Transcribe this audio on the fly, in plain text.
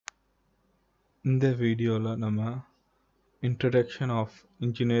இந்த வீடியோவில் நம்ம இன்ட்ரடக்ஷன் ஆஃப்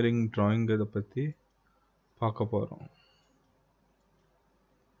இன்ஜினியரிங் டிராயிங் இதை பற்றி பார்க்க போகிறோம்.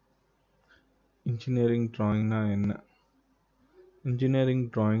 இன்ஜினியரிங் டிராயிங்னா என்ன? இன்ஜினியரிங்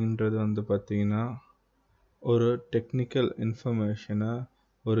டிராயிங்ன்றது பார்த்தீங்கன்னா ஒரு டெக்னிக்கல் இன்ஃபர்மேஷனை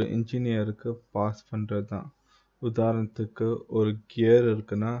ஒரு இன்ஜினியருக்கு பாஸ் பண்ணுறது தான். உதாரணத்துக்கு ஒரு கியர்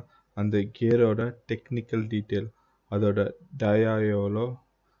இருக்குன்னா அந்த கியரோட டெக்னிக்கல் டீட்டெயில், அதோட டயா எவ்வளோ,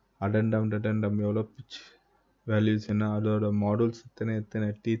 அடண்டம் எவ்வளோ, பிச் வேல்யூஸ் என்ன, அதோட மாடல்ஸ் எத்தனை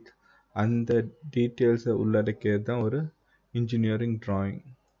டீத், அந்த டீட்டெயில்ஸை உள்ளடக்கியது தான் ஒரு இன்ஜினியரிங் டிராயிங்.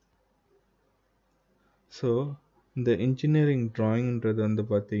 ஸோ இந்த இன்ஜினியரிங் டிராயிங்ன்றது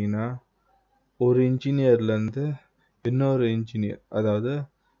பார்த்தீங்கன்னா ஒரு இன்ஜினியர்லேருந்து இன்னொரு இன்ஜினியர், அதாவது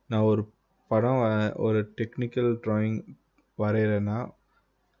நான் ஒரு படம் ஒரு டெக்னிக்கல் டிராயிங் வரைகிறேன்னா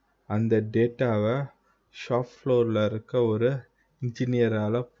அந்த டேட்டாவை ஷாப் ஃப்ளோரில் இருக்க ஒரு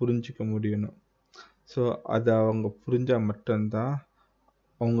இன்ஜினியரால் புரிஞ்சிக்க முடியணும். ஸோ அதை அவங்க புரிஞ்சால் மட்டும்தான்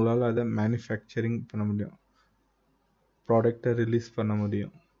அவங்களால அதை மேனுஃபேக்சரிங் பண்ண முடியும், ப்ராடக்டை ரிலீஸ் பண்ண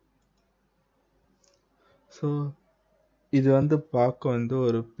முடியும். ஸோ இது பார்க்க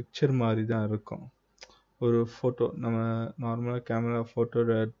ஒரு பிக்சர் மாதிரி தான் இருக்கும். ஒரு ஃபோட்டோ நம்ம நார்மலாக கேமரா ஃபோட்டோ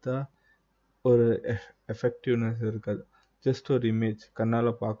எடுத்தால் ஒரு எஃபெக்டிவ்னஸ் இருக்காது, ஜஸ்ட் ஒரு இமேஜ்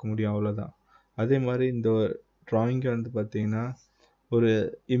கண்ணால் பார்க்க முடியும், அவ்வளோதான். அதே மாதிரி இந்த ட்ராயிங்கை பார்த்தீங்கன்னா ஒரு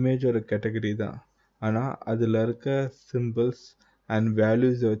இமேஜோட கேட்டகரி தான், ஆனால் அதில் இருக்க சிம்பிள்ஸ் அண்ட்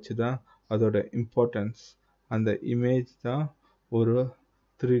வேல்யூஸை வச்சு தான் அதோட இம்பார்ட்டன்ஸ். அந்த இமேஜ் தான் ஒரு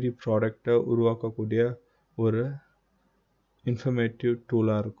 3D ப்ராடக்டை உருவாக்கக்கூடிய ஒரு இன்ஃபர்மேட்டிவ்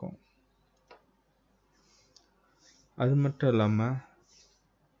டூலாக இருக்கும். அது மட்டும் இல்லாமல்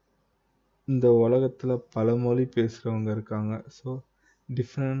இந்த உலகத்தில் பல மொழி பேசுகிறவங்க இருக்காங்க. So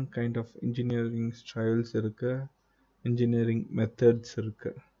different kind of engineering styles இருக்குது, இன்ஜினியரிங் மெத்தட்ஸ்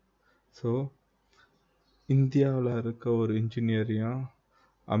இருக்குது. ஸோ இந்தியாவில் இருக்க ஒரு இன்ஜினியரையும்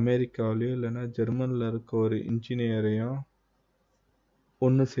அமெரிக்காவிலையும் இல்லைன்னா ஜெர்மனில் இருக்க ஒரு இன்ஜினியரையும்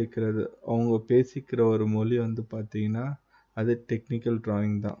ஒன்று சேர்க்கிறது, அவங்க பேசிக்கிற ஒரு மொழி பார்த்தீங்கன்னா அது டெக்னிக்கல்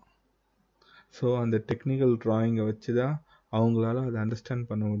டிராயிங் தான். ஸோ அந்த டெக்னிக்கல் டிராயிங்கை வச்சு தான் அவங்களால அதை அண்டர்ஸ்டாண்ட்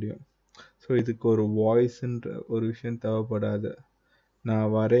பண்ண முடியும். ஸோ இதுக்கு ஒரு வாய்ஸ்ன்ற ஒரு விஷயம் தேவைப்படாது.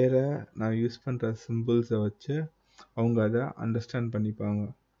 நான் யூஸ் பண்ணுற சிம்பிள்ஸை வச்சு அவங்க அதை அண்டர்ஸ்டாண்ட் பண்ணிப்பாங்க.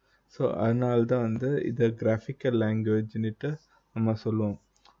 ஸோ அதனால தான் இதை கிராஃபிக்கல் லாங்குவேஜ்னுட்டு நம்ம சொல்லுவோம்,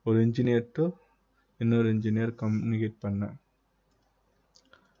 ஒரு இன்ஜினியர் டு இன்னொரு இன்ஜினியர் கம்யூனிகேட் பண்ண.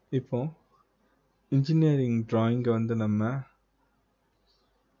 இப்போ இன்ஜினியரிங் டிராயிங்கை நம்ம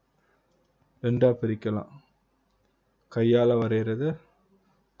ரெண்டாக பிரிக்கலாம். கையால் வரைகிறது,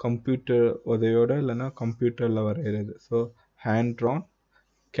 கம்ப்யூட்டர் உதவியோட இல்லைன்னா கம்ப்யூட்டரில் வரைகிறது. So hand Tran,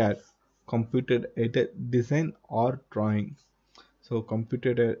 gate, computer aided design R drawing. So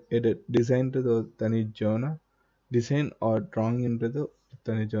computer aided டிசைன்றது ஒரு தனி ஜேர்னர், டிசைன் ஆர் டிராயிங்ன்றது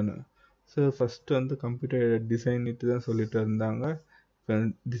தனி genre. So first computer aided டிசைன்னுட்டு தான் சொல்லிட்டு இருந்தாங்க, இப்போ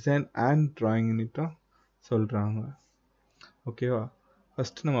டிசைன் அண்ட் டிராயிங்னுட்டும் சொல்கிறாங்க. ஓகேவா?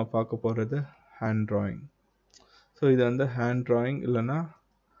 ஃபஸ்ட்டு நம்ம பார்க்க போகிறது ஹேண்ட் டிராயிங். ஸோ இது ஹேண்ட் டிராயிங் இல்லைன்னா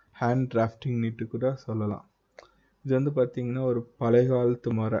ஹேண்ட் டிராஃப்டிங்னுட்டு கூட சொல்லலாம். இது பார்த்திங்கன்னா ஒரு பழைய காலத்து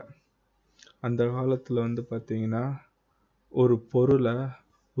முறை. அந்த காலத்தில் பார்த்திங்கன்னா ஒரு பொருளை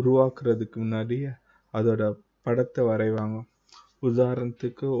உருவாக்குறதுக்கு முன்னாடி அதோட படத்தை வரைவாங்க.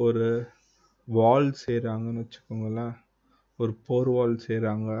 உதாரணத்துக்கு ஒரு வால் செய்கிறாங்கன்னு வச்சுக்கோங்களேன், ஒரு போர் வால்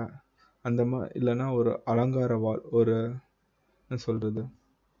செய்கிறாங்க அந்த மாதிரி, இல்லைன்னா ஒரு அலங்கார வால், ஒரு என்ன சொல்கிறது,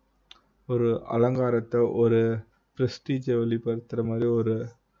 ஒரு அலங்காரத்தை ஒரு ப்ரெஸ்டீஜை வெளிப்படுத்துகிற மாதிரி ஒரு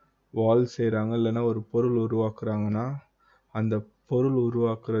வால் செய்கிறாங்க, இல்லைன்னா ஒரு பொருள் உருவாக்குறாங்கன்னா அந்த பொருள்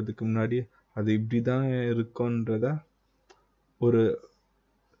உருவாக்குறதுக்கு முன்னாடி அது இப்படி தான் இருக்குன்றத ஒரு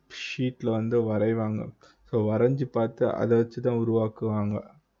ஷீட்டில் வரைவாங்க. ஸோ வரைஞ்சி பார்த்து அதை வச்சு தான் உருவாக்குவாங்க.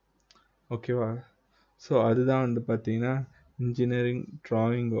 ஓகேவா? ஸோ அதுதான் பார்த்தீங்கன்னா இன்ஜினியரிங்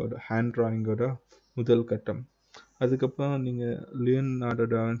டிராயிங்கோட ஹேண்ட் டிராயிங்கோட முதல் கட்டம். அதுக்கப்புறம் நீங்கள் லியோனார்டோ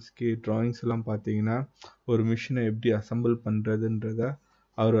டா வின்சி டிராயிங்ஸ் எல்லாம் பார்த்தீங்கன்னா ஒரு மிஷினை எப்படி அசம்பிள் பண்ணுறதுன்றத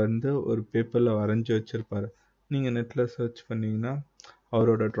அவர் ஒரு பேப்பரில் வரைஞ்சி வச்சுருப்பார். நீங்கள் நெட்டில் சர்ச் பண்ணிங்கன்னா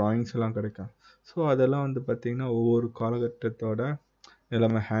அவரோட டிராயிங்ஸ் எல்லாம் கிடைக்கும். ஸோ அதெல்லாம் பார்த்தீங்கன்னா ஒவ்வொரு காலகட்டத்தோட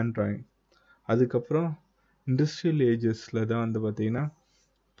நிலைமை ஹேண்ட் டிராயிங். அதுக்கப்புறம் இண்டஸ்ட்ரியல் ஏஜஸில் தான் பார்த்தீங்கன்னா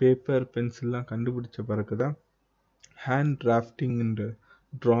பேப்பர் பென்சில்லாம் கண்டுபிடிச்ச பிறகு தான் ஹேண்ட் டிராஃப்டிங்ன்ற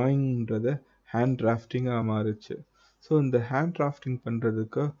டிராயிங்ன்றத ஹேண்ட் டிராஃப்டிங்காக மாறிச்சு. ஸோ இந்த ஹேண்ட் டிராஃப்டிங்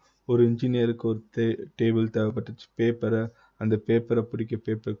பண்ணுறதுக்கு ஒரு இன்ஜினியருக்கு ஒரு டேபிள் தேவைப்பட்டுச்சு, பேப்பரை, அந்த பேப்பரை பிடிக்க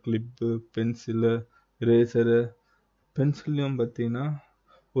பேப்பர் கிளிப்பு, பென்சிலு, இரேசரு. பென்சில்லையும் பார்த்தீங்கன்னா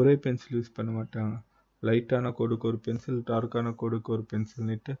ஒரே பென்சில் யூஸ் பண்ண மாட்டாங்க, லைட்டான கோடுக்கு ஒரு பென்சில், டார்க்கான கோடுக்கு ஒரு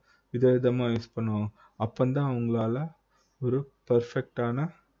பென்சில்னுட்டு விதவிதமாக யூஸ் பண்ணுவாங்க. அப்போந்தான் அவங்களால ஒரு பர்ஃபெக்டான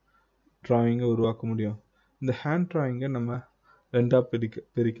ட்ராயிங்கை உருவாக்க முடியும். இந்த ஹேண்ட் ட்ராயிங்கை நம்ம ரெண்டாக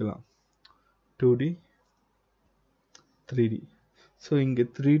பிரிக்கலாம், 2D 3D. ஸோ இங்கே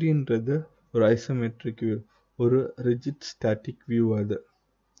 3Dன்றது ஒரு ஐசோமெட்ரிக் வியூ, ஒரு ரிஜிட் ஸ்டாட்டிக் வியூ. அது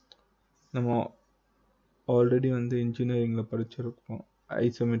நம்ம ஆல்ரெடி இன்ஜினியரிங்கில் படிச்சிருக்கோம்,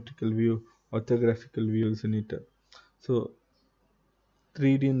 ஐசோமெட்ரிக்கல் view, ஆர்த்தோகிராஃபிக்கல் வியூஸ்ன்னுட்டு. So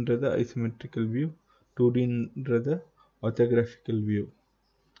 3Dன்றது ஐசோமெட்ரிக்கல் view, 2Dன்றது ஆர்த்தோகிராஃபிக்கல் view.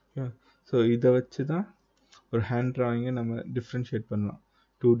 So இதை வச்சு தான் ஒரு ஹேண்ட் ட்ராயிங்கை நம்ம டிஃப்ரென்ஷியேட் பண்ணலாம்,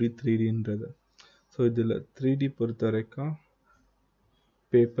 2D 3Dன்றது. ஸோ இதில் 3D பொறுத்த வரைக்கும்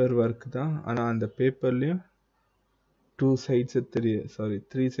பேப்பர் ஒர்க் தான். ஆனால் அந்த பேப்பர்லேயும் 3 சைட்ஸு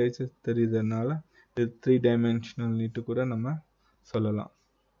தெரியுதுனால இது 3 டைமென்ஷனல்னுட்டு கூட நம்ம சொல்லலாம்.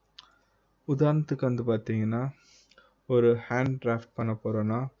 உதாரணத்துக்கு பார்த்தீங்கன்னா, ஒரு ஹேண்ட் டிராஃப்ட் பண்ண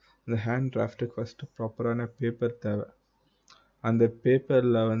போகிறோன்னா அந்த ஹேண்ட் டிராஃப்ட்டுக்கு ஃபஸ்ட்டு ப்ராப்பரான பேப்பர் தேவை. அந்த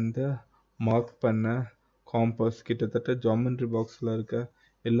பேப்பரில் மார்க் பண்ண காம்பஸ், கிட்டத்தட்ட ஜாமெண்ட்ரி பாக்ஸில் இருக்க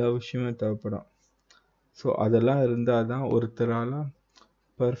எல்லா விஷயமும் தேவைப்படும். ஸோ அதெல்லாம் இருந்தால் தான் ஒருத்தரால்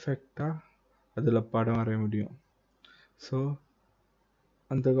பர்ஃபெக்டாக அதில் படம் வரைய முடியும். ஸோ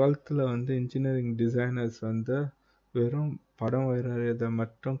அந்த காலத்தில் இன்ஜினியரிங் டிசைனர்ஸ் வெறும் படம் வரைகிறத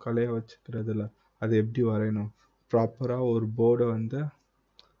மட்டும் கலையாக வச்சுக்கிறதில்ல, அதை எப்படி வரையணும், ப்ராப்பராக ஒரு போர்டை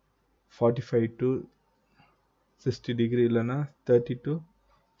 45 to 60 டிகிரி இல்லைன்னா 30 to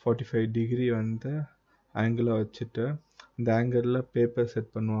 45 டிகிரி ஆங்கிளை வச்சுட்டு இந்த ஆங்கிளில் பேப்பர்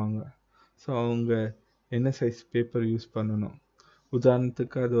செட் பண்ணுவாங்க. ஸோ அவங்க என்ன சைஸ் பேப்பர் யூஸ் பண்ணணும்,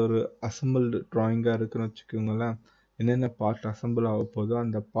 உதாரணத்துக்கு அது ஒரு அசம்பிள்டு ட்ராயிங்காக இருக்குன்னு வச்சுக்கோங்களேன், என்னென்ன பார்ட் அசம்பிள் ஆக போதோ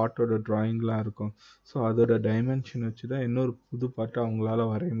அந்த பார்ட்டோட ட்ராயிங்லாம் இருக்கும். ஸோ அதோட டைமென்ஷன் வச்சு தான் இன்னொரு புது பார்ட்டை அவங்களால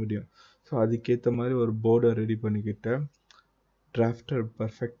வரைய முடியும். ஸோ அதுக்கேற்ற மாதிரி ஒரு போர்டை ரெடி பண்ணிக்கிட்டு டிராஃப்டர்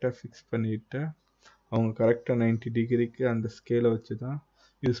பர்ஃபெக்டாக ஃபிக்ஸ் பண்ணிவிட்டு அவங்க கரெக்டாக 90 டிகிரிக்கு அந்த ஸ்கேலை வச்சு தான்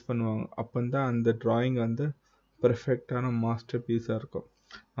யூஸ் பண்ணுவாங்க. அப்போ தான் அந்த ட்ராயிங் பர்ஃபெக்டான மாஸ்டர் பீஸாக இருக்கும்.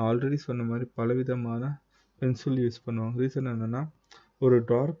 நான் ஆல்ரெடி சொன்ன மாதிரி பலவிதமான பென்சில் யூஸ் பண்ணுவாங்க. ரீசன் என்னென்னா, ஒரு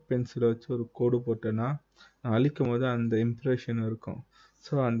டார்க் பென்சிலை வச்சு ஒரு கோடு போட்டேன்னா நான் அழிக்கும் போது அந்த இம்ப்ரெஷன் இருக்கும்.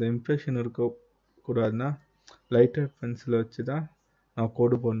 ஸோ அந்த இம்ப்ரெஷன் இருக்கக்கூடாதுன்னா லைட்டர் பென்சிலை வச்சு தான் நான்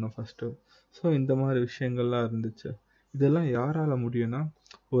கோடு போடணும் ஃபஸ்ட்டு. ஸோ இந்த மாதிரி விஷயங்கள்லாம் இருந்துச்சு. இதெல்லாம் யாரால் முடியும்னா,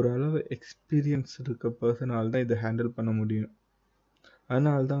 ஓரளவு எக்ஸ்பீரியன்ஸ் இருக்க பர்சனால் தான் இதை ஹேண்டில் பண்ண முடியும்.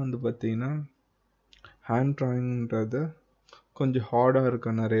 அதனால தான் பார்த்தீங்கன்னா ஹேண்ட் ட்ராயிங்கிறது கொஞ்சம் ஹார்டாக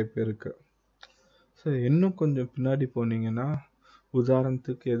இருக்கும் நிறைய பேருக்கு. ஸோ இன்னும் கொஞ்சம் பின்னாடி போனீங்கன்னா,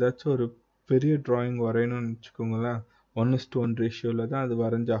 உதாரணத்துக்கு ஏதாச்சும் ஒரு பெரிய ட்ராயிங் வரையணும்னு வச்சுக்கோங்களேன், 1:1 ரேஷியோவில் தான் அது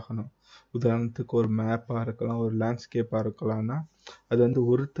வரைஞ்சாகணும். உதாரணத்துக்கு ஒரு மேப்பாக இருக்கலாம், ஒரு லேண்ட்ஸ்கேப்பாக இருக்கலாம்னா அது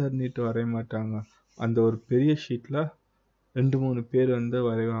ஒருத்தர் நீட்டு வரைய மாட்டாங்க. அந்த ஒரு பெரிய ஷீட்டில் 2-3 பேர்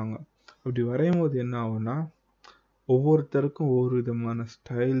வரைவாங்க. அப்படி வரையும் போது என்ன ஆகும்னா, ஒவ்வொருத்தருக்கும் ஒவ்வொரு விதமான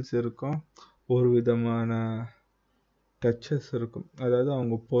ஸ்டைல்ஸ் இருக்கும், ஒரு விதமான டச்சஸ் இருக்கும். அதாவது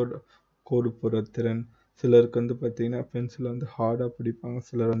அவங்க கோடு போடுற திறன், சிலருக்கு பார்த்தீங்கன்னா பென்சில் ஹார்டாக பிடிப்பாங்க,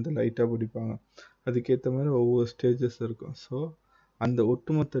 சிலர் லைட்டாக பிடிப்பாங்க. அதுக்கேற்ற மாதிரி ஒவ்வொரு ஸ்டேஜஸ் இருக்கும். ஸோ அந்த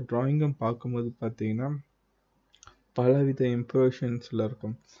ஒட்டுமொத்த ட்ராயிங்கும் பார்க்கும்போது பார்த்தீங்கன்னா பலவித இம்ப்ரெஷன்ஸில்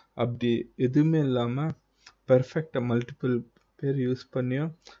இருக்கும். அப்படி எதுவுமே இல்லாமல் பர்ஃபெக்டாக மல்டிபிள் பேர் யூஸ்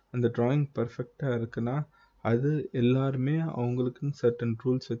பண்ணியும் அந்த ட்ராயிங் பர்ஃபெக்டாக இருக்குன்னா அது எல்லாருமே அவங்களுக்குன்னு சர்டன்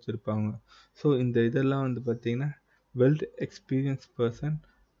ரூல்ஸ் வச்சுருப்பாங்க. ஸோ இந்த இதெல்லாம் பார்த்தீங்கன்னா well experience person,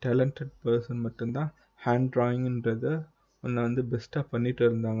 talented person மட்டும்தான் ஹேண்ட் ட்ராயிங்ன்றத ஒன்று பெஸ்ட்டாக பண்ணிட்டு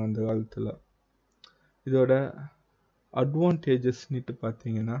இருந்தாங்க அந்த காலத்தில். இதோட அட்வான்டேஜஸ்ன்னுட்டு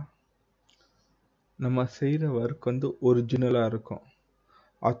பார்த்தீங்கன்னா, நம்ம செய்கிற ஒர்க் ஒரிஜினலாக இருக்கும்,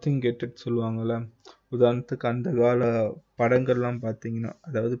 ஆத்தென்டிகேட்டட் சொல்லுவாங்கள்ல. உதாரணத்துக்கு அந்த கால படங்கள்லாம் பார்த்தீங்கன்னா,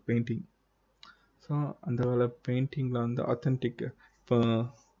 அதாவது பெயிண்டிங். ஸோ அந்த கால பெயிண்டிங்கில் ஆத்தென்டிக், இப்போ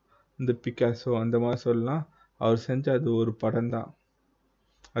இந்த பிக்காசோ அந்த மாதிரி சொல்லலாம், அவர் செஞ்ச அது ஒரு படம் தான்.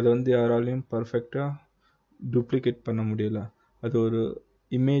 அதை யாராலையும் பர்ஃபெக்டாக டூப்ளிகேட் பண்ண முடியல. அது ஒரு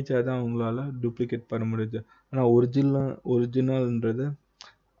இமேஜாக தான் அவங்களால டூப்ளிகேட் பண்ண முடியுது. ஆனால் ஒரிஜினல்ன்றது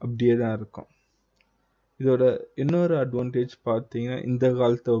அப்படியே தான் இருக்கும். இதோட இன்னொரு அட்வான்டேஜ் பார்த்தீங்கன்னா, இந்த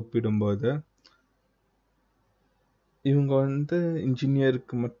காலத்தை ஒப்பிடும்போது இவங்க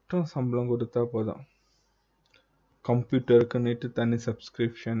இன்ஜினியருக்கு மட்டும் சம்பளம் கொடுத்தா போதும், கம்ப்யூட்டருக்குன்னுட்டு தனி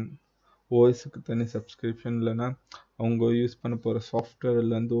சப்ஸ்கிரிப்ஷன், ஓஎஸுக்கு தனி சப்ஸ்கிரிப்ஷன், இல்லைன்னா அவங்க யூஸ் பண்ண போகிற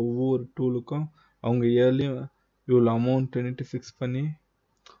சாஃப்ட்வேர்லேருந்து ஒவ்வொரு டூலுக்கும் அவங்க இயர்லியும் இவ்வளோ அமௌண்ட்டுன்னுட்டு ஃபிக்ஸ் பண்ணி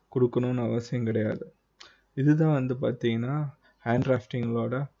கொடுக்கணுன்னு அவசியம் கிடையாது. இதுதான் பார்த்தீங்கன்னா ஹேண்ட்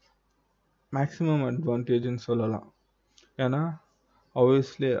டிராஃப்டிங்களோட மேக்ஸிமம் அட்வான்டேஜ்னு சொல்லலாம். ஏன்னா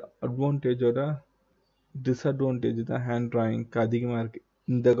ஆப்வியஸ்லி அட்வான்டேஜோட டிஸ்அட்வான்டேஜ் தான் ஹேண்ட் ட்ராயிங்க்கு அதிகமாக இருக்குது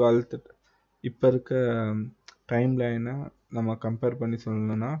இந்த காலத்து இப்போ இருக்க டைம் லைனை நம்ம கம்பேர் பண்ணி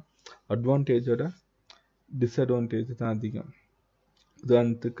சொல்லணும்னா அட்வான்டேஜோட டிஸ்அட்வான்டேஜ் தான் அதிகம்.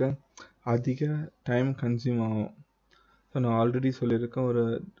 உதாரணத்துக்கு அதிக டைம் கன்சியூம் ஆகும். ஸோ நான் ஆல்ரெடி சொல்லியிருக்கேன் ஒரு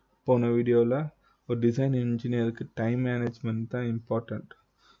போன வீடியோவில், ஒரு டிசைன் இன்ஜினியருக்கு டைம் மேனேஜ்மெண்ட் தான் இம்பார்ட்டண்ட்.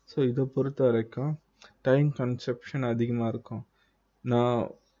 ஸோ இதை பொறுத்த வரைக்கும் டைம் கன்சப்ஷன் அதிகமாக இருக்கும். நான்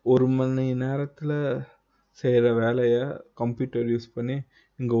 1 மணி நேரத்தில் செய்கிற வேலையை கம்ப்யூட்டர் யூஸ் பண்ணி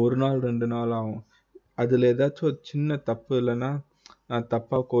இங்கே 1 நாள் 2 நாள் ஆகும். அதில் ஏதாச்சும் ஒரு சின்ன தப்பு இல்லைன்னா, நான்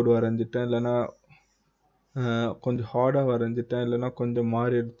தப்பாக கோடு வரைஞ்சிட்டேன், இல்லைன்னா கொஞ்சம் ஹார்டாக வரைஞ்சிட்டேன், இல்லைன்னா கொஞ்சம்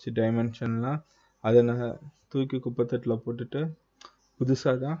மாறிடுச்சு டைமென்ஷன்லாம், அதை நான் தூக்கி குப்பைத்தட்டில் போட்டுட்டு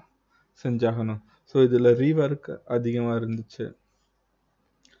புதுசாக தான் செஞ்சாகணும். ஸோ இதில் ரீவொர்க் அதிகமாக இருந்துச்சு.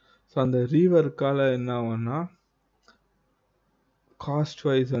 ஸோ அந்த ரீவொர்க்கால் என்ன ஆகும்னா காஸ்ட்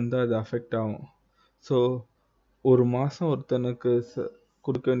வைஸ் வந்து அது அஃபெக்ட் ஆகும். ஸோ ஒரு மாதம் ஒருத்தனுக்கு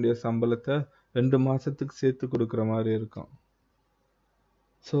கொடுக்க வேண்டிய சம்பளத்தை 2 மாதத்துக்கு சேர்த்து கொடுக்குற மாதிரி இருக்கும்.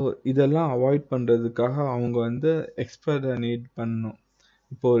 ஸோ இதெல்லாம் அவாய்ட் பண்ணுறதுக்காக அவங்க வந்து எக்ஸ்பர்ட்டை நீட் பண்ணணும்.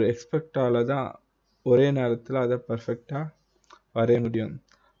 இப்போ ஒரு எக்ஸ்பர்ட்டால் தான் ஒரே நேரத்தில் அதை பர்ஃபெக்டாக வரைய முடியும்.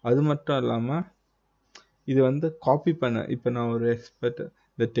 அது மட்டும் இல்லாமல் இது வந்து காப்பி பண்ண, இப்போ நான் ஒரு எக்ஸ்பர்ட்,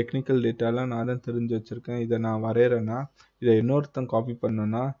 இந்த டெக்னிக்கல் டேட்டாலாம் நான் தான் தெரிஞ்சு வச்சுருக்கேன், இதை நான் வரைகிறேன்னா இதை இன்னொருத்தன் காப்பி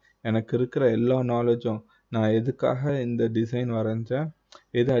பண்ணணுன்னா எனக்கு இருக்கிற எல்லா நாலேஜும், நான் எதுக்காக இந்த டிசைன் வரைஞ்சேன்,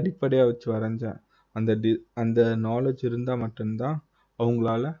 எது அடிப்படையாக வச்சு வரைஞ்சேன், அந்த நாலேஜ் இருந்தால் மட்டும்தான்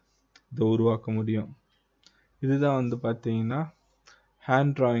அவங்களால இதை உருவாக்க முடியும். இதுதான் வந்து பார்த்தீங்கன்னா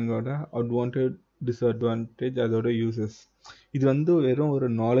ஹேண்ட் ட்ராயிங்கோட அட்வான்டேஜ், டிஸ்அட்வான்டேஜ், அதோட யூசஸ். இது வந்து வெறும் ஒரு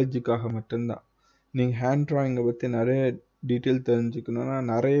நாலேஜுக்காக மட்டும்தான். நீங்கள் ஹேண்ட் ட்ராயிங்கை பற்றி நிறைய டீட்டெயில் தெரிஞ்சுக்கணுன்னா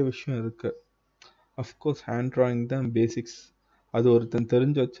நிறைய விஷயம் இருக்குது. அஃப்கோர்ஸ் ஹேண்ட் ட்ராயிங் தான் பேசிக்ஸ். அது ஒருத்தன்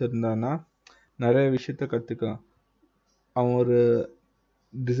தெரிஞ்சு வச்சுருந்தான்னா நிறைய விஷயத்த கற்றுக்கலாம். அவன் ஒரு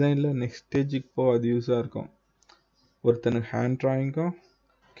டிசைனில் நெக்ஸ்ட் ஸ்டேஜுக்கு போக அது யூஸாக இருக்கும். ஒருத்தனுக்கு ஹேண்ட் ட்ராயிங்கும்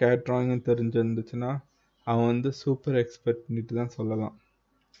கேட் ட்ராயிங்கும் தெரிஞ்சிருந்துச்சுன்னா அவன் வந்து சூப்பர் எக்ஸ்பர்ட்னிட்டு தான் சொல்லலாம்.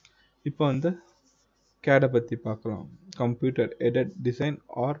 இப்போ வந்து கேடை பற்றி பார்க்கலாம். Computer aided design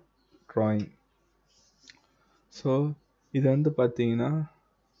R drawing. So இது வந்து பார்த்தீங்கன்னா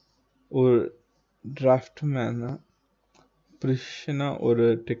ஒரு டிராஃப்ட் மேனாக ப்ரிஷனாக ஒரு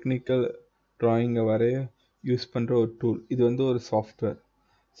டெக்னிக்கல் ட்ராயிங்கை வரைய யூஸ் பண்ணுற ஒரு டூல். இது வந்து ஒரு சாஃப்ட்வேர்.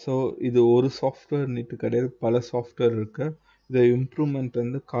 ஸோ இது ஒரு சாஃப்ட்வேர்னிட்டு கிடையாது, பல சாஃப்ட்வேர் இருக்குது. இதை இம்ப்ரூவ்மெண்ட்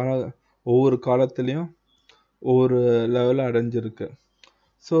வந்து ஒவ்வொரு காலத்துலேயும் ஒவ்வொரு லெவலில் அடைஞ்சிருக்கு.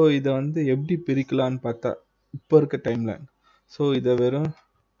 ஸோ இதை வந்து எப்படி பிரிக்கலான்னு பார்த்தா இப்போ இருக்க டைம்லைன், ஸோ இதை வெறும்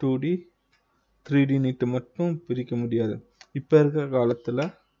 2D 3Dனிட்டு மட்டும் பிரிக்க முடியாது. இப்போ இருக்க காலத்தில்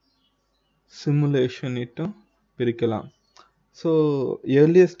சிமுலேஷன்னிட்டும் பிரிக்கலாம். ஸோ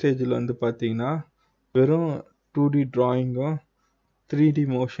ஏர்லியர் ஸ்டேஜில் வந்து பார்த்தீங்கன்னா வெறும் 2D ட்ராயிங்கும் 3D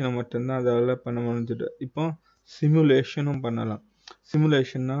மோஷனை மட்டும்தான் அதால் பண்ண முடிஞ்சுது. இப்போ சிமுலேஷனும் பண்ணலாம்.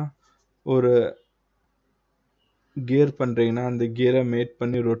 சிமுலேஷன்னா ஒரு கியர் பண்ணுறீங்கன்னா அந்த கியரை மேட்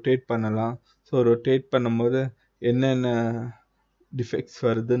பண்ணி ரொட்டேட் பண்ணலாம். ஸோ ரொட்டேட் பண்ணும்போது என்னென்ன டிஃபெக்ட்ஸ்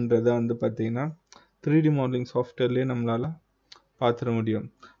வருதுன்றதை வந்து பார்த்திங்கன்னா 3D மாடலிங் சாஃப்ட்வேர்லேயே நம்மளால் பார்த்துட முடியும்.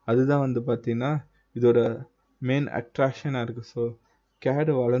 அதுதான் வந்து பார்த்திங்கன்னா இதோட மெயின் அட்ராக்ஷனாக இருக்குது. ஸோ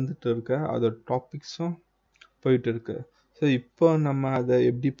கேடு வளர்ந்துட்டு இருக்க, அதோட டாபிக்ஸும் போயிட்டு இருக்கு. ஸோ இப்போ நம்ம அதை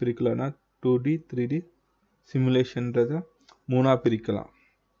எப்படி பிரிக்கலாம்னா 2D 3D சிமுலேஷன்றதை 3ஆக பிரிக்கலாம்.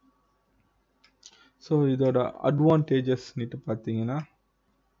 ஸோ இதோட அட்வான்டேஜஸ்னிட்டு பார்த்தீங்கன்னா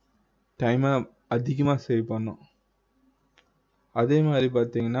டைமை அதிகமாக சேவ் பண்ணும். அதே மாதிரி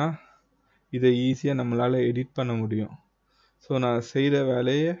பார்த்தீங்கன்னா இதை ஈஸியாக நம்மளால் எடிட் பண்ண முடியும். ஸோ நான் செய்கிற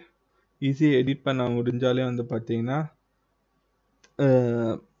வேலையை ஈஸியாக எடிட் பண்ண முடிஞ்சாலே வந்து பார்த்தீங்கன்னா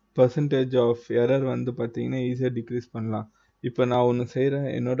பர்சன்டேஜ் ஆஃப் எரர் வந்து பார்த்தீங்கன்னா ஈஸியாக டிக்ரீஸ் பண்ணலாம். இப்போ நான் ஒன்று செய்கிறேன்,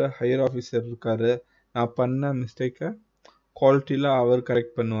 என்னோட ஹையர் ஆஃபீஸர் இருக்கார், நான் பண்ண மிஸ்டேக்கை குவாலிட்டியில் அவர்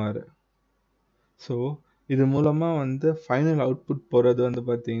கரெக்ட் பண்ணுவார். ஸோ இது மூலமாக வந்து ஃபைனல் அவுட்புட் போகிறது வந்து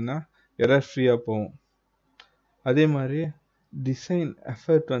பார்த்திங்கன்னா எரர் ஃப்ரீயாக போகும். அதே மாதிரி டிசைன்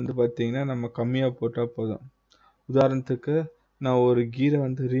எஃபர்ட் வந்து பார்த்திங்கன்னா நம்ம கம்மியாக போட்டால் போதும். உதாரணத்துக்கு நான் ஒரு கீரை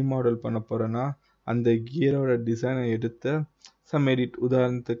வந்து ரீமாடல் பண்ண போகிறேன்னா அந்த கீரோட டிசைனை எடுத்து சம் எடிட்,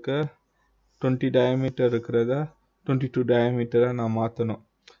 உதாரணத்துக்கு 20 டயாமீட்டர் இருக்கிறத 22 டயாமீட்டராக நான் மாற்றணும்.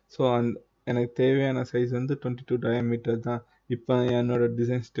 ஸோ எனக்கு தேவையான சைஸ் வந்து 22 டயாமீட்டர் தான். இப்போ என்னோட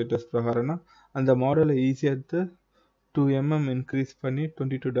டிசைன் ஸ்டேட்டஸ் பிரகாரம்னா அந்த மாடலை ஈஸியாக எடுத்து 2 mm இன்க்ரீஸ் பண்ணி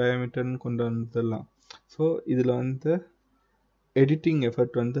 22 டயாமீட்டர்னு கொண்டு வந்துடலாம். ஸோ இதில் வந்து எடிட்டிங்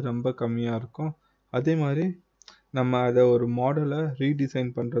எஃபர்ட் வந்து ரொம்ப கம்மியாக இருக்கும். அதே மாதிரி நம்ம அதை ஒரு மாடலை ரீடிசைன்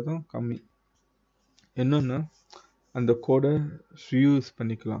பண்ணுறதும் கம்மி. இன்னொன்று, அந்த கோடை ரீயூஸ்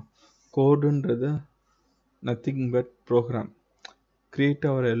பண்ணிக்கலாம். கோடுன்றது நத்திங் பட் ப்ரோக்ராம். கிரியேட்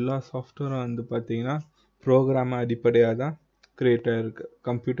ஆகிற எல்லா சாஃப்ட்வேரும் வந்து பார்த்தீங்கன்னா ப்ரோக்ராமை அடிப்படையாக தான் கிரியேட் ஆகிருக்கு.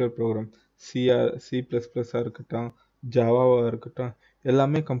 கம்ப்யூட்டர் ப்ரோக்ராம் C++ஆக இருக்கட்டும், ஜாவாவாக இருக்கட்டும்,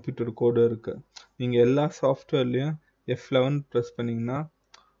 எல்லாமே கம்ப்யூட்டர் கோடு இருக்குது. நீங்கள் எல்லா சாஃப்ட்வேர்லேயும் F11 ப்ரெஸ் பண்ணிங்கன்னா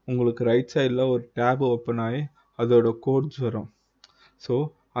உங்களுக்கு ரைட் சைடில் ஒரு டேப் ஓப்பன் ஆகி அதோட கோட்ஸ் வரும். ஸோ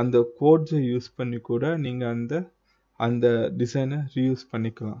அந்த கோட்ஸை யூஸ் பண்ணி கூட நீங்கள் அந்த டிசைனை ரீயூஸ்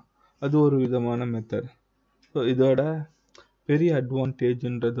பண்ணிக்கலாம். அது ஒரு விதமான மெத்தட். ஸோ இதோட பெரிய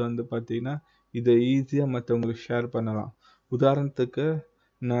அட்வான்டேஜ்ன்றது வந்து பார்த்தீங்கன்னா இதை ஈஸியாக மற்றவங்களுக்கு ஷேர் பண்ணலாம். உதாரணத்துக்கு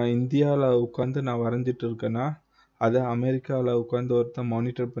நான் இந்தியாவில் உட்காந்து நான் வரைஞ்சிட்டு இருக்கேன்னா அதை அமெரிக்காவில் உட்காந்து ஒருத்தன்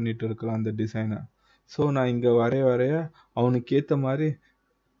மானிட்டர் பண்ணிட்டு இருக்கலாம் அந்த டிசைனை. ஸோ நான் இங்கே வரைய அவனுக்கு ஏற்ற மாதிரி,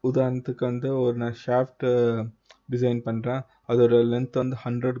 உதாரணத்துக்கு வந்து நான் ஷாஃப்ட் டிசைன் பண்ணுறேன், அதோட லென்த் வந்து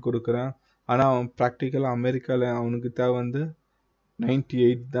 100 கொடுக்குறேன். ஆனால் அவன் ப்ராக்டிக்கலாக அமெரிக்காவில் அவனுக்கு தேவை வந்து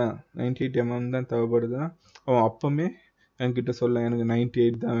 98 mm தான் தேவைப்படுதுன்னா அவன் அப்போவுமே என்கிட்ட சொல்ல எனக்கு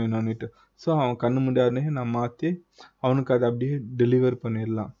 98 தான் வேணும்னுட்டு. ஸோ அவன் கண்ணு முன்னாடியே நான் மாற்றி அவனுக்கு அதை அப்படியே டெலிவர்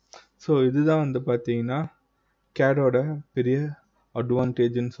பண்ணிடலாம். ஸோ இதுதான் வந்து பார்த்தீங்கன்னா கேடோட பெரிய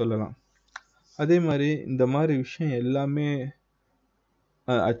அட்வான்டேஜ்னு சொல்லலாம். அதே மாதிரி இந்த மாதிரி விஷயம் எல்லாமே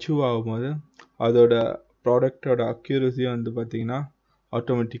அச்சீவ் ஆகும்போது அதோட ப்ராடக்டோட அக்யூரஸியும் வந்து பார்த்தீங்கன்னா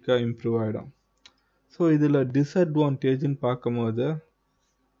ஆட்டோமேட்டிக்காக இம்ப்ரூவ் ஆகிடும். ஸோ இதில் டிஸ்அட்வான்டேஜ்னு பார்க்கும்போது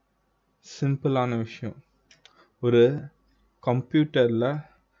சிம்பிளான விஷயம், ஒரு கம்ப்யூட்டரில்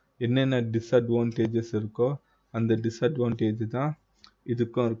என்னென்ன டிஸ்அட்வான்டேஜஸ் இருக்கோ அந்த டிஸ்அட்வான்டேஜ் தான்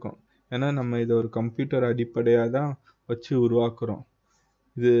இதுக்கும் இருக்கும். ஏன்னா நம்ம இதை ஒரு கம்ப்யூட்டர் அடிப்படையாக தான் வச்சு உருவாக்குறோம்.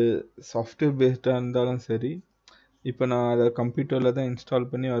 இது சாஃப்ட்வேர் பேஸ்டாக இருந்தாலும் சரி, இப்போ நான் அதை கம்ப்யூட்டரில் தான் இன்ஸ்டால்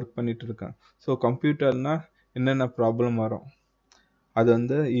பண்ணி ஒர்க் பண்ணிகிட்டு இருக்கேன். ஸோ கம்ப்யூட்டர்னால் என்னென்ன ப்ராப்ளம் வரும், அது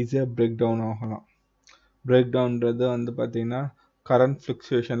வந்து ஈஸியாக பிரேக் டவுன் ஆகலாம். பிரேக் டவுன்றது வந்து பார்த்திங்கன்னா கரண்ட்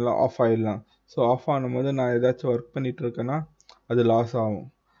ஃப்ளக்சுவேஷனில் ஆஃப் ஆகிடலாம். ஸோ ஆஃப் ஆனும்போது நான் ஏதாச்சும் ஒர்க் பண்ணிகிட்டு இருக்கேன்னா அது லாஸ் ஆகும்.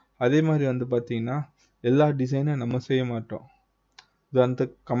 அதே மாதிரி வந்து பார்த்திங்கன்னா எல்லா டிசைனும் நம்ம செய்ய மாட்டோம். இது அந்த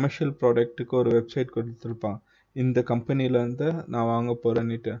கமர்ஷியல் ப்ராடக்ட்டுக்கு ஒரு வெப்சைட் கொடுத்துருப்பான், இந்த கம்பெனிலேருந்து நான் வாங்க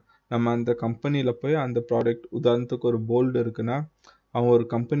போகிறேன்னுட்டு. நம்ம அந்த கம்பெனியில் போய் அந்த ப்ராடக்ட், உதாரணத்துக்கு ஒரு போல்டு இருக்குன்னா அவன் ஒரு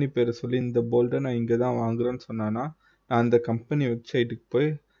கம்பெனி பேரை சொல்லி இந்த போல்டை நான் இங்கே தான் வாங்குறேன்னு சொன்னான்னா நான் அந்த கம்பெனி வெப்சைட்டுக்கு போய்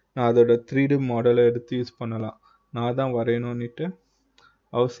நான் அதோட 3D மாடலை எடுத்து யூஸ் பண்ணலாம். நான் தான் வரையணுன்னுட்டு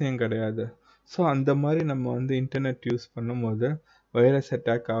அவசியம் கிடையாது. ஸோ அந்த மாதிரி நம்ம வந்து இன்டர்நெட் யூஸ் பண்ணும்போது வைரஸ்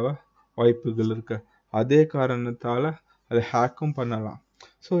அட்டாக் ஆக வாய்ப்புகள் இருக்குது. அதே காரணத்தால் அதை ஹேக்கும் பண்ணலாம்.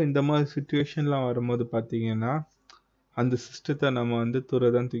 ஸோ இந்த மாதிரி சுச்சுவேஷன்லாம் வரும்போது பார்த்திங்கன்னா அந்த சிஸ்டத்தை நம்ம வந்து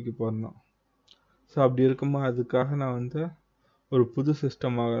தான் தூக்கி போடணும். ஸோ அப்படி இருக்கும்போது அதுக்காக நான் வந்து ஒரு புது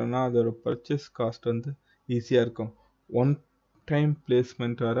சிஸ்டம் வாங்கினேன்னா அதோட பர்ச்சேஸ் காஸ்ட் வந்து ஈஸியாக இருக்கும். ஒன் டைம்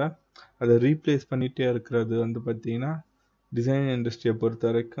பிளேஸ்மெண்ட் வர அதை ரீப்ளேஸ் பண்ணிகிட்டே இருக்கிறது வந்து பார்த்திங்கன்னா டிசைன் இண்டஸ்ட்ரியை பொறுத்த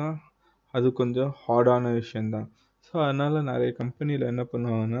வரைக்கும் அது கொஞ்சம் ஹார்டான விஷயந்தான். ஸோ அதனால் நிறைய கம்பெனியில் என்ன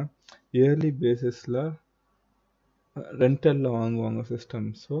பண்ணுவாங்கன்னா இயர்லி பேசிஸில் ரெண்டலில் வாங்குவாங்க சிஸ்டம்.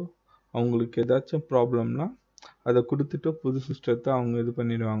 ஸோ அவங்களுக்கு ஏதாச்சும் ப்ராப்ளம்னா அதை கொடுத்துட்டு புது சிஸ்டத்தை அவங்க இது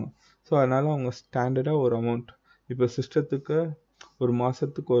பண்ணிடுவாங்க. ஸோ அதனால் அவங்க ஸ்டாண்டர்டாக ஒரு அமௌண்ட், இப்போ சிஸ்டத்துக்கு ஒரு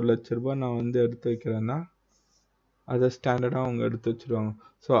மாதத்துக்கு 1,00,000 ரூபாய் நான் வந்து எடுத்து வைக்கிறேன்னா அதை ஸ்டாண்டர்டாக அவங்க எடுத்து வச்சுருவாங்க.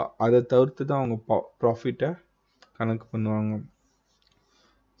 ஸோ அதை தவிர்த்து தான் அவங்க ப்ராஃபிட்டை கணக்கு பண்ணுவாங்க.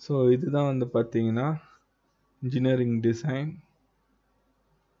 ஸோ இதுதான் வந்து பார்த்திங்கன்னா இன்ஜினியரிங் டிசைன்,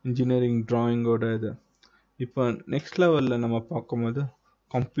 இன்ஜினியரிங் ட்ராயிங்கோட இது. இப்போ நெக்ஸ்ட் லெவலில் நம்ம பார்க்கும்போது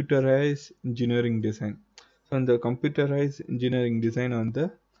கம்ப்யூட்டரைஸ் இன்ஜினியரிங் டிசைன். ஸோ இந்த கம்ப்யூட்டரைஸ் இன்ஜினியரிங் டிசைன் வந்து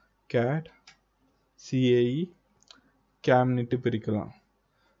CAD, CAE, CAMனுட்டு பிரிக்கலாம்.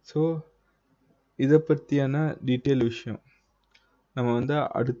 ஸோ இதை பற்றியான டீட்டெயில் விஷயம் நம்ம வந்து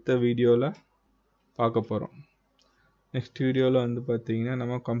அடுத்த வீடியோவில் பார்க்க போகிறோம். நெக்ஸ்ட் வீடியோவில் வந்து பார்த்திங்கன்னா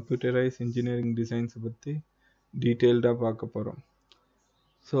நம்ம கம்ப்யூட்டரைஸ் இன்ஜினியரிங் டிசைன்ஸை பற்றி டீட்டெயில்டாக பார்க்க போகிறோம்.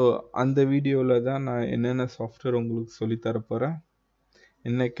 ஸோ அந்த வீடியோவில் தான் நான் என்னென்ன சாஃப்ட்வேர் உங்களுக்கு சொல்லித்தரப்போகிறேன்,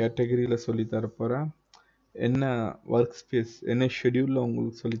 என்ன கேட்டகரியில் சொல்லித்தரப்போகிறேன், என்ன ஒர்க் ஸ்பேஸ், என்ன ஷெடியூலில்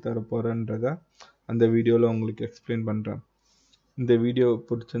உங்களுக்கு சொல்லித்தரப்போகிறேன்றத அந்த வீடியோவில் உங்களுக்கு எக்ஸ்பிளைன் பண்ணுறேன். இந்த வீடியோ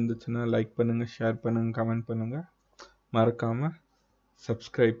பிடிச்சிருந்துச்சுன்னா லைக் பண்ணுங்கள், ஷேர் பண்ணுங்கள், கமெண்ட் பண்ணுங்கள், மறக்காமல்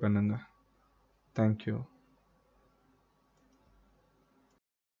சப்ஸ்கிரைப் பண்ணுங்கள். தேங்க்யூ.